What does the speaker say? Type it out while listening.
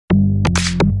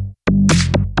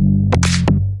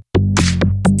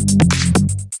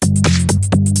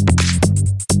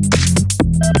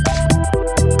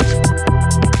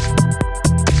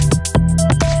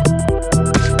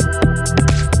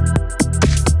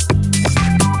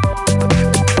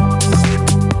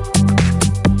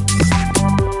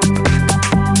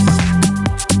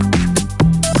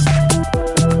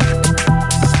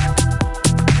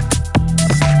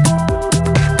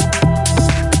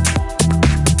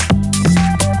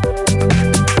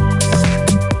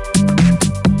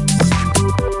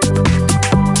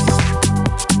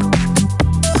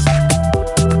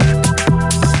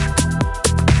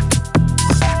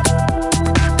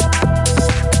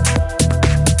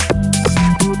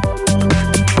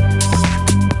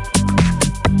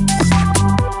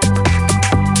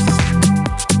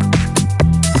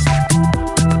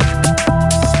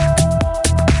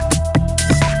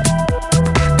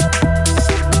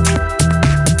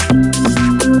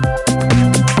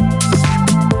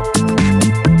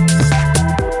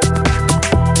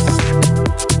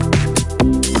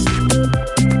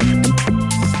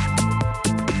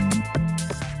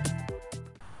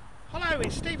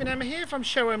Emma here from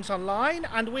Showhomesonline,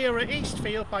 and we are at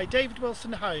Eastfield by David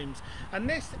Wilson Homes, and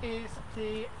this is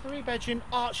the 3-bedroom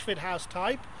Archford house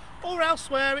type, or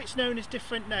elsewhere it's known as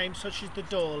different names such as the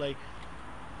Lawley.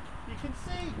 You can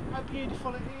see how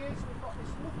beautiful it is. We've got this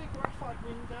lovely graphite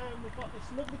window and we've got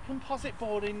this lovely composite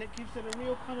boarding that gives it a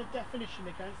real kind of definition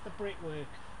against the brickwork.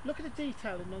 Look at the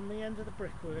detailing on the end of the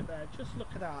brickwork there, just look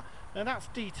at that. Now that's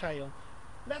detail.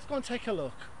 Let's go and take a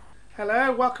look.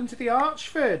 Hello, welcome to the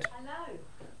Archford. Hello.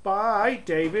 By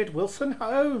David Wilson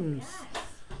Homes. Yes.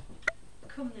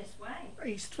 Come this way.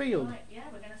 Eastfield. Right, yeah,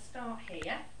 we're going to start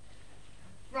here.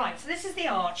 Right, so this is the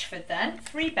Archford then,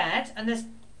 3-bed, and there's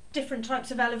different types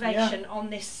of elevation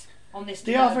on this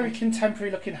They are very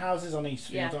contemporary looking houses on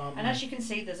Eastfield, aren't they? And as you can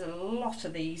see, there's a lot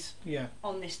of these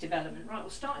on this development. Right, we'll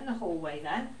start in the hallway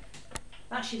then.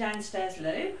 That's your downstairs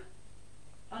loo.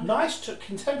 Nice,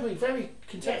 contemporary, very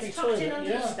contemporary it's tucked in toilet.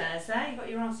 under the stairs there. You've got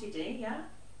your RCD, yeah.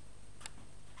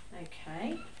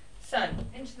 Okay, so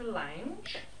into the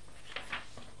lounge.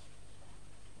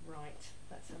 Right,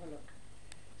 let's have a look.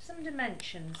 Some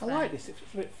dimensions. I like this, it's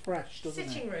a bit fresh, doesn't it?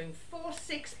 Sitting room,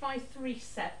 4.6 by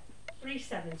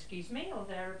 3.7, excuse me, or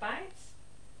thereabouts.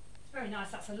 It's very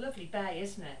nice. That's a lovely bay,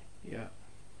 isn't it? Yeah.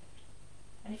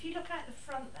 And if you look out the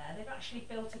front there, they've actually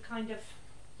built a kind of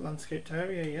landscaped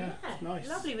area, yeah. It's nice.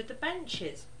 Lovely with the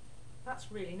benches.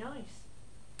 That's really nice.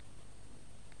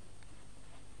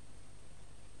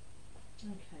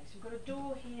 Okay, so we've got a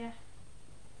door here.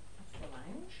 That's the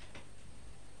lounge.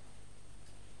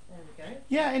 There we go.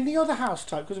 Yeah, in the other house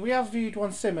type, because we have viewed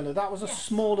one similar, that was a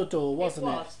smaller door, wasn't it?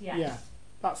 It was, yes. Yeah,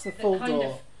 that's the full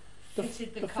door.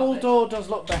 The full door does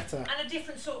look better. And a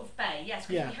different sort of bay, yes,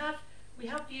 because we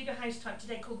have viewed a house type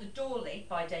today called the Lawley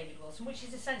by David Wilson, which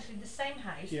is essentially the same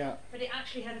house, but it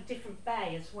actually had a different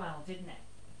bay as well, didn't it?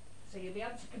 So you'll be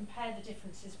able to compare the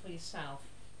differences for yourself.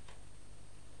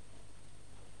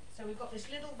 So we've got this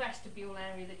little vestibule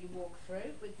area that you walk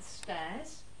through with the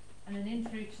stairs, and then in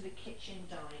through to the kitchen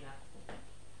diner.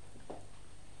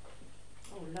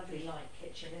 Oh, lovely light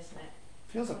kitchen, isn't it?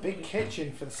 Feels a big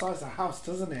kitchen for the size of the house,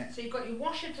 doesn't it? So you've got your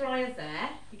washer dryer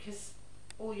there, because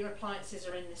all your appliances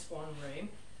are in this one room.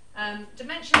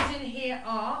 Dimensions in here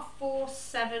are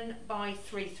 4.7 by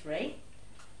 3.3.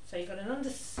 So you've got an under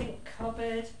sink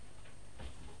cupboard.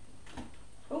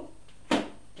 Oh,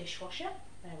 dishwasher.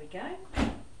 There we go.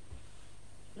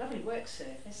 Lovely work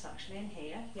surface actually in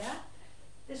here. Yeah.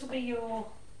 This will be your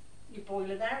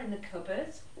boiler there in the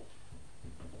cupboard.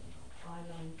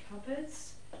 Eyeline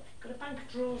cupboards. Got a bank of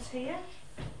drawers here.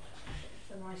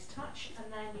 It's a nice touch,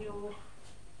 and then your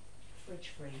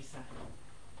fridge freezer.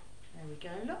 There we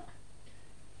go, look.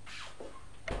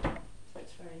 So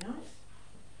it's very nice.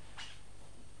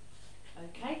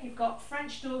 Okay, you've got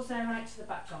French doors there out to the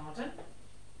back garden.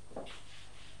 And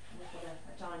we've got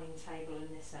a dining table in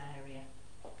this area.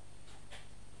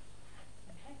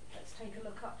 Okay, let's take a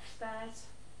look upstairs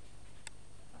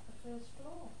at the first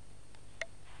floor.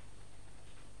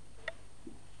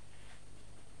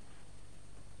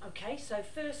 Okay, so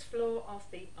first floor of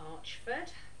the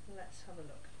Archford. Let's have a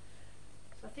look.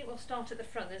 So I think we'll start at the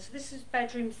front then. So this is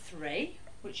bedroom 3,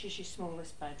 which is your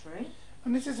smallest bedroom.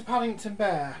 And this is a Paddington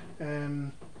Bear.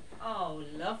 Oh,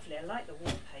 lovely. I like the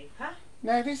wallpaper.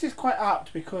 Now this is quite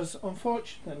apt because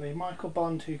unfortunately Michael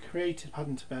Bond, who created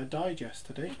Paddington Bear, died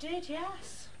yesterday. He did,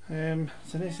 yes.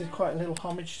 So this is quite a little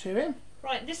homage to him.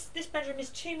 Right, this bedroom is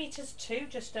 2 metres 2,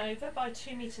 just over, by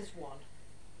 2 metres 1.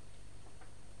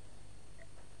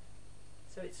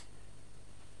 So it's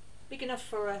big enough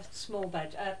for a small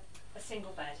bed, a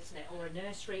single bed, isn't it? Or a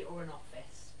nursery or an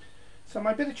office. So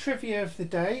my bit of trivia of the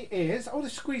day is, they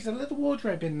squeezed a little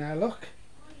wardrobe in there, look.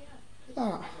 Oh yeah. Look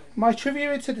at that. My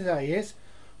trivia of today is,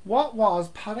 what was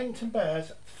Paddington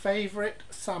Bear's favourite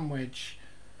sandwich?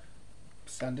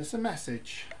 Send us a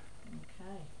message.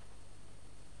 Okay.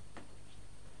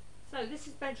 So this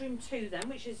is bedroom 2 then,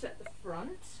 which is at the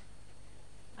front.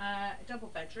 A double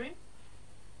bedroom.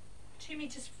 2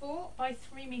 metres 4 by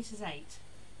 3 metres 8.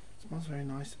 Smells very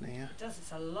nice in here. It does,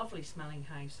 it's a lovely smelling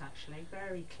house actually,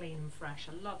 very clean and fresh.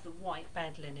 I love the white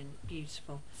bed linen,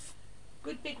 beautiful.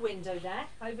 Good big window there,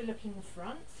 overlooking the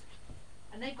front.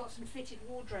 And they've got some fitted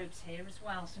wardrobes here as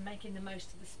well, so making the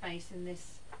most of the space in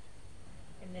this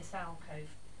alcove.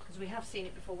 Because we have seen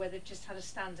it before where they've just had a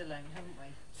standalone, haven't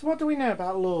we? So what do we know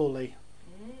about Lawley?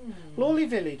 Lawley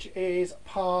Village is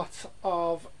part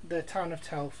of the town of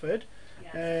Telford.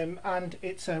 Yes. And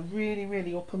it's a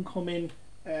really up and coming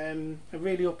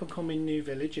new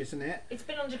village, isn't it? It's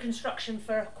been under construction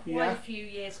for quite a few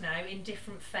years now in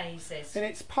different phases. And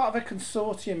it's part of a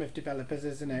consortium of developers,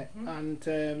 isn't it? And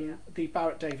the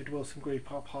Barrett David Wilson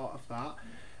Group are part of that.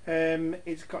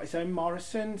 It's got its own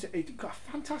Morrison's. It's got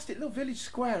a fantastic little village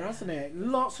square, hasn't it?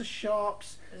 Lots of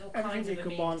shops, There's all everything kinds of you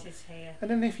could want. amenities here. And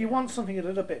then if you want something a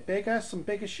little bit bigger, some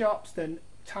bigger shops, then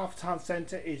Telford Town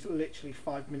Centre is literally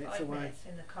 5 minutes 5 away. minutes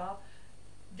in the car.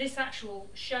 This actual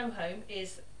show home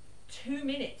is 2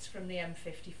 minutes from the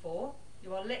M54.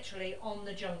 You are literally on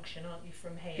the junction, aren't you,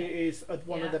 from here? It is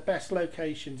one of the best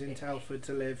locations in Telford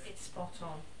to live. It's spot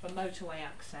on for motorway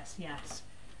access, yes.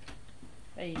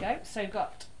 There you go. So you've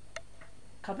got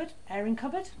cupboard, airing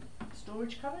cupboard,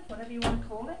 storage cupboard, whatever you want to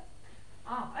call it.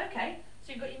 Ah, okay.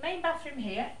 So you've got your main bathroom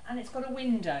here, and it's got a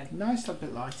window. Nice little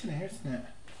bit light in here, isn't it?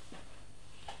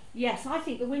 Yes, I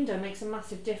think the window makes a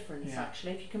massive difference,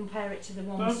 actually, if you compare it to the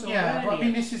one we saw yeah, earlier. but I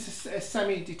mean, this is a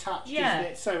semi-detached, isn't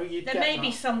it? So you there may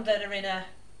be some that are in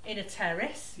a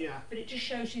terrace, yeah, but it just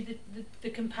shows you the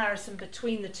comparison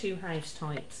between the two house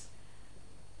types.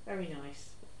 Very nice.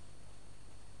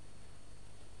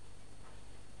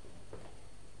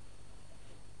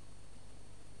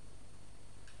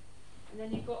 And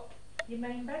then you've got your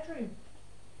main bedroom.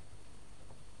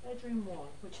 Bedroom 1,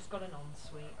 which has got an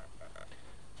ensuite.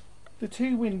 the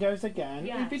two windows again.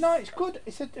 Yes. It'd be nice. It's good.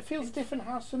 It feels a different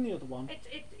house than the other one.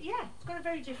 Yeah, it's got a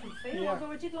very different feel. Yeah.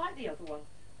 Although I did like the other one.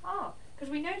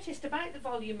 Because we noticed about the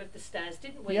volume of the stairs,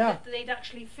 didn't we? Yeah. That they'd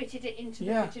actually fitted it into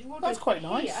the Yeah. fitted wardrobe. That's quite But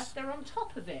nice. Here, they're on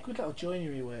top of it. Good little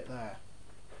joinery work there.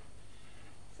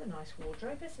 It's a nice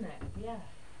wardrobe, isn't it? Yeah.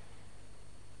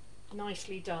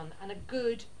 Nicely done, and a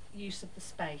good use of the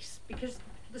space, because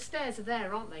the stairs are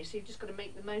there, aren't they? So you've just got to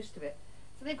make the most of it.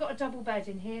 So they've got a double bed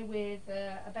in here with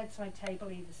a bedside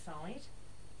table either side.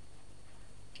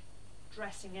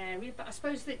 Dressing area, but I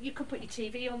suppose that you could put your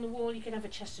TV on the wall. You can have a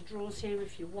chest of drawers here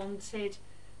if you wanted.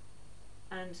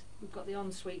 And we've got the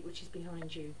ensuite, which is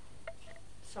behind you.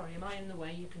 Sorry, am I in the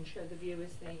way? You can show the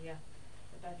viewers the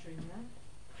bedroom there.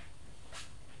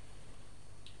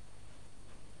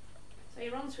 So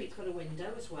your ensuite's got a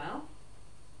window as well.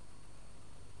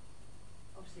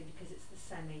 Obviously because it's the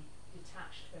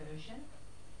semi-detached version.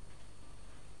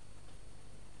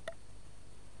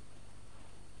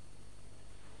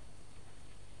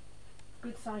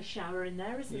 Good sized shower in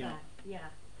there, isn't there? Yeah,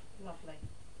 lovely.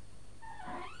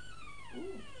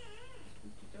 Ooh,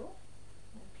 the door.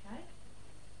 Okay.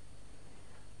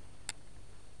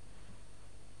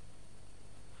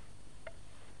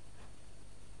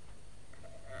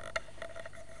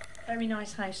 Very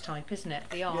nice house type, isn't it?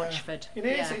 The Archford. It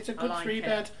is. Yeah, It's a I good like three it.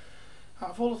 bed.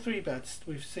 Out of all the 3 beds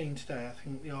we've seen today, I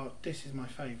think this is my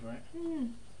favourite. You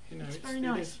know, It's very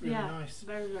nice. It is really nice.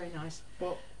 Very, very nice.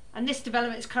 But And this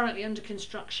development is currently under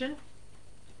construction.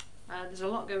 There's a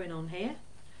lot going on here,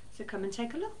 so come and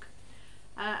take a look.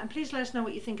 And please let us know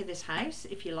what you think of this house.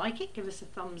 If you like it, give us a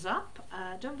thumbs up.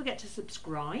 Don't forget to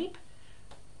subscribe.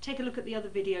 Take a look at the other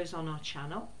videos on our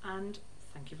channel, and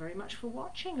thank you very much for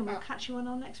watching, and we'll catch you on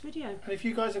our next video. and if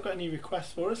you guys have got any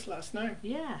requests for us, let us know.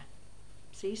 Yeah.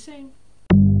 See you soon.